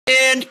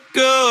and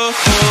goes.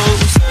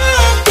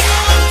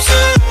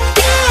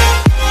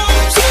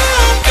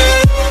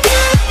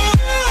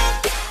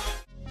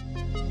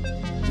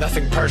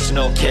 Nothing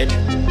personal, kid,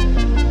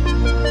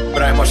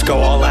 but I must go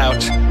all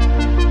out.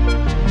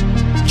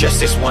 Just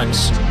this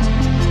once.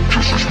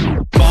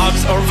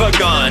 Bob's or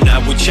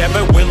Vagana,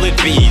 whichever will it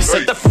be.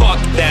 Sit the fuck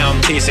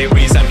down,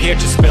 T-Series, I'm here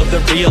to spill the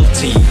real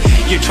tea.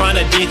 You're trying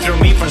to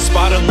dethrone me from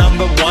spot on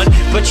number one,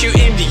 but you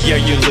in the year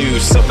you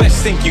lose, so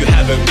best think you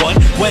haven't won.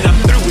 When I'm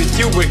through with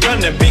you, we're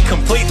gonna be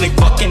completely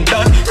fucking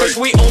done, cause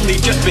we only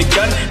just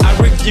begun. I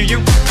review you,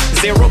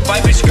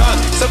 0-5 is gone.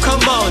 So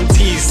come on,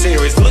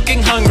 T-Series,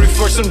 looking hungry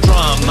for some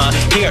drama.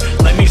 Here,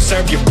 let me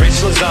serve you bitch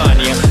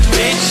lasagna.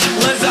 Bitch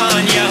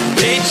lasagna,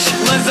 bitch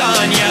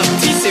lasagna.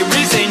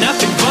 T-Series ain't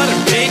nothing but a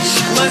bitch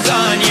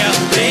lasagna.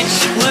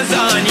 Bitch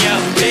lasagna,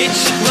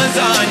 bitch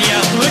lasagna.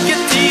 Look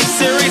at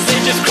T-Series, they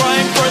just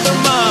crying for their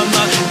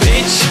mama.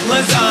 Bitch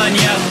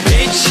lasagna,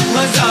 bitch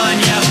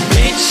lasagna.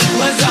 Bitch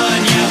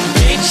lasagna,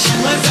 bitch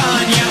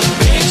lasagna.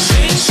 Bitch,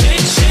 bitch,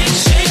 bitch, bitch,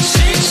 bitch,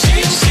 bitch,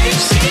 bitch,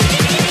 bitch, bitch.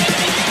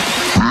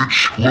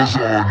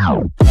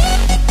 Lasagna.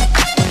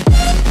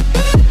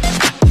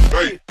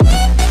 Hey.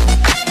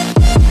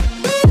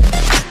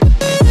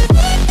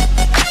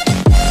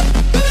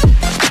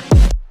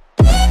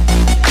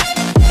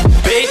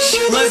 Bitch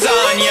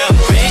lasagna,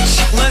 bitch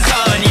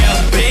lasagna,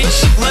 bitch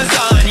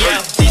lasagna.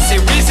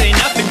 T-Series ain't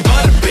nothing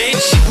but a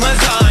bitch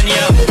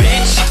lasagna.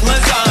 Bitch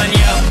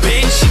lasagna,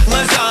 bitch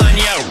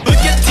lasagna.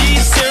 Look at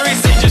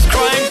T-Series, they just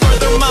crying for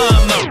their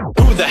mama.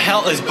 Who the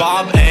hell is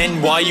Bob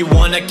and why you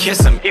wanna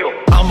kiss him?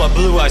 I'm a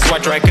blue-eyed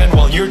white dragon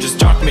while you're just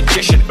dark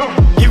magician.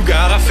 You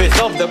got a fifth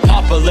of the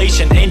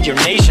population in your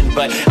nation,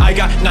 but I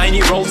got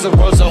 90 rolls of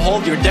rose to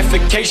hold your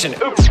defecation.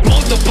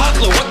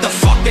 Multipaclo, what the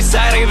fuck is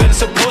that even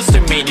supposed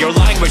to mean? Your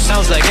language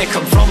sounds like it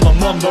come from a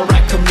mumble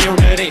rap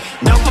community.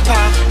 No papa,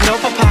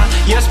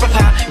 yes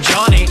papa,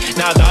 Johnny.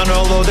 Now down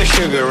all the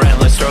sugar and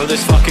let's throw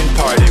this fucking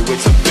party with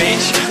some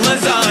bitch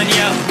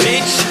lasagna,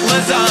 bitch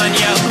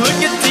lasagna.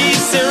 Look at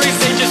T-Series,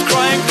 they just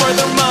crying for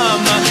their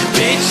mama.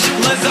 Bitch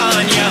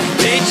lasagna,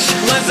 bitch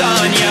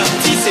lasagna.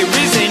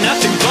 T-Series ain't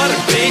nothing but a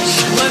bitch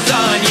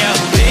lasagna.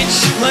 Bitch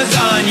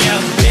lasagna,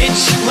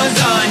 bitch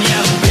lasagna.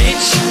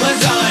 Bitch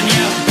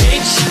lasagna,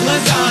 bitch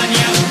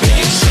lasagna.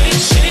 Bitch,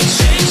 bitch, bitch,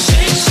 bitch,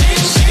 bitch,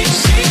 bitch, bitch,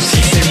 bitch.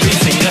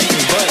 T-Series ain't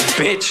nothing but a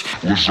bitch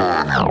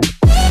lasagna.